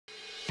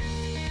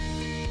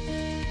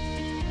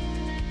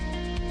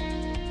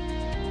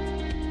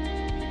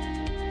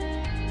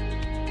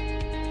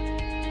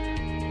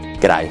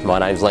G'day, my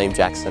name's Liam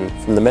Jackson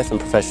from the Methven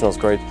Professionals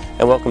Group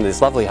and welcome to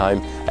this lovely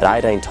home at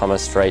 18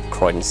 Thomas Street,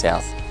 Croydon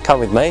South. Come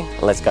with me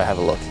and let's go have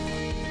a look.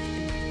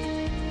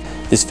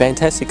 This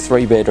fantastic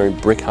 3-bedroom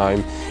brick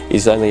home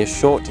is only a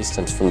short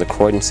distance from the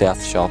Croydon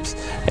South shops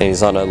and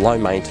is on a low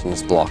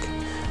maintenance block.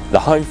 The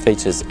home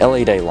features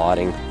LED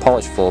lighting,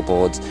 polished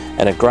floorboards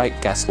and a great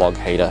gas log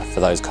heater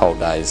for those cold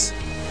days.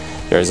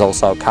 There is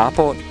also a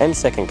carport and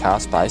second car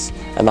space,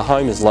 and the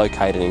home is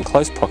located in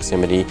close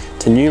proximity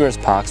to numerous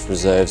parks,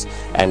 reserves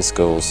and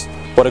schools.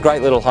 What a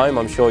great little home,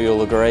 I'm sure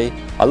you'll agree.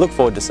 I look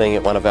forward to seeing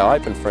it one of our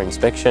open for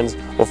inspections,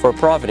 or for a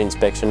private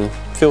inspection,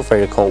 feel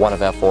free to call one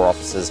of our 4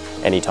 officers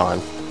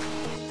anytime.